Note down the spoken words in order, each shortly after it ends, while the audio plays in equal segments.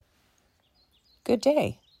Good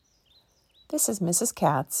day. This is Mrs.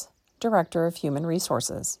 Katz, Director of Human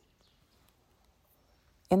Resources.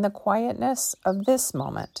 In the quietness of this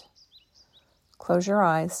moment, close your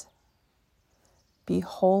eyes, be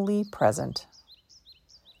wholly present,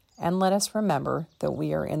 and let us remember that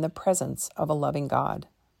we are in the presence of a loving God.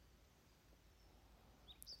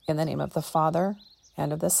 In the name of the Father,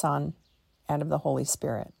 and of the Son, and of the Holy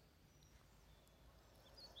Spirit.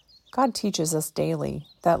 God teaches us daily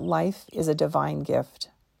that life is a divine gift.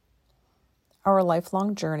 Our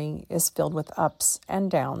lifelong journey is filled with ups and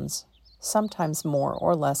downs, sometimes more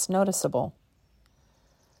or less noticeable.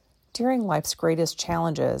 During life's greatest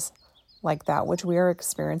challenges, like that which we are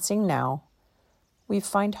experiencing now, we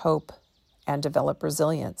find hope and develop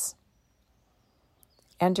resilience.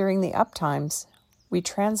 And during the up times, we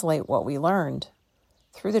translate what we learned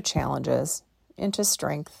through the challenges into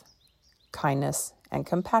strength, kindness, and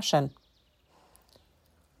compassion.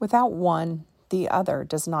 Without one, the other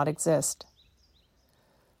does not exist.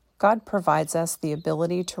 God provides us the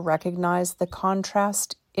ability to recognize the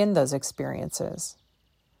contrast in those experiences.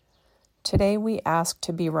 Today we ask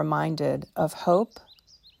to be reminded of hope,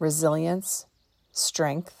 resilience,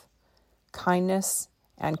 strength, kindness,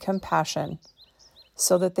 and compassion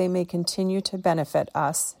so that they may continue to benefit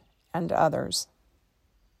us and others.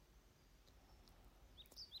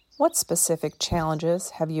 What specific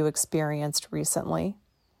challenges have you experienced recently?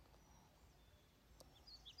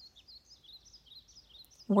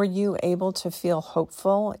 Were you able to feel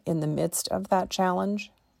hopeful in the midst of that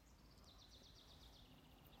challenge?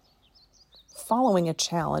 Following a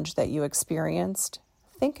challenge that you experienced,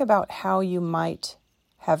 think about how you might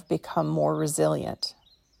have become more resilient.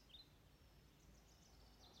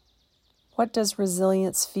 What does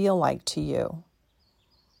resilience feel like to you?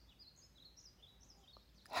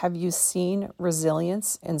 Have you seen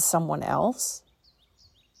resilience in someone else?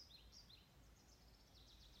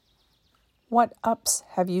 What ups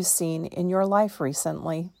have you seen in your life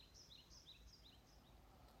recently?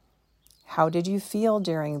 How did you feel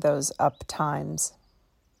during those up times?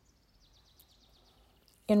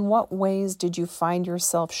 In what ways did you find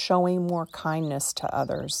yourself showing more kindness to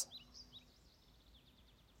others?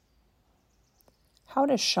 How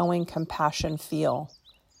does showing compassion feel,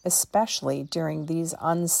 especially during these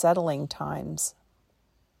unsettling times?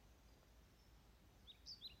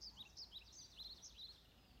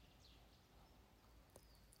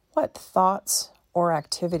 What thoughts or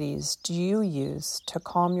activities do you use to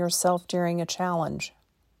calm yourself during a challenge?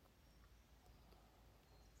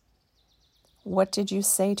 What did you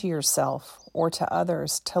say to yourself or to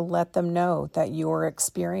others to let them know that you are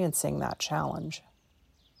experiencing that challenge?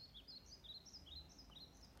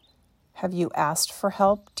 Have you asked for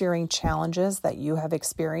help during challenges that you have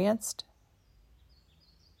experienced?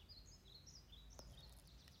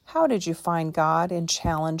 How did you find God in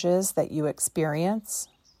challenges that you experience?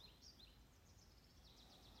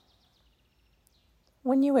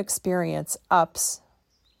 When you experience ups,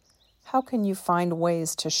 how can you find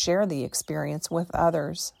ways to share the experience with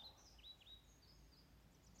others?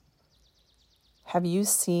 Have you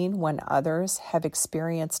seen when others have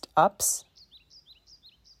experienced ups?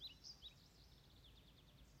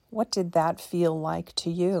 What did that feel like to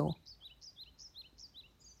you?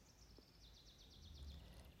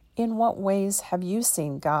 In what ways have you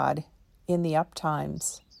seen God in the up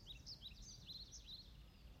times?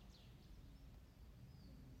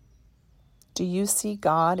 Do you see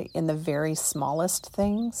God in the very smallest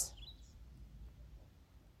things?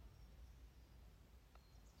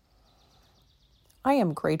 I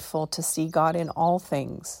am grateful to see God in all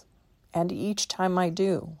things, and each time I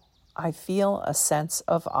do, I feel a sense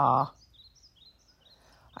of awe.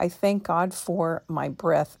 I thank God for my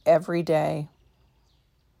breath every day,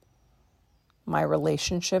 my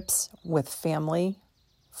relationships with family,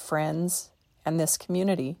 friends, and this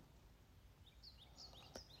community,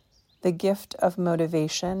 the gift of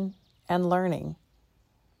motivation and learning,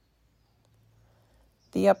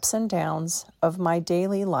 the ups and downs of my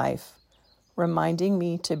daily life, reminding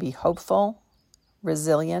me to be hopeful,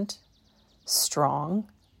 resilient, strong,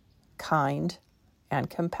 kind, and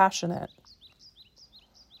compassionate.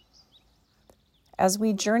 As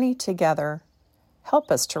we journey together,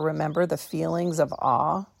 help us to remember the feelings of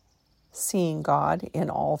awe, seeing God in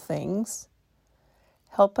all things.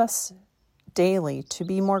 Help us daily to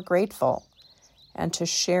be more grateful and to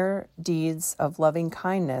share deeds of loving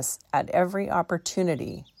kindness at every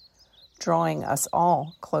opportunity, drawing us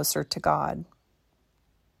all closer to God.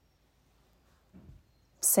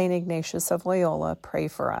 Saint Ignatius of Loyola, pray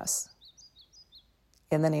for us.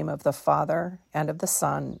 In the name of the Father, and of the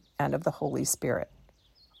Son, and of the Holy Spirit.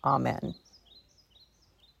 Amen.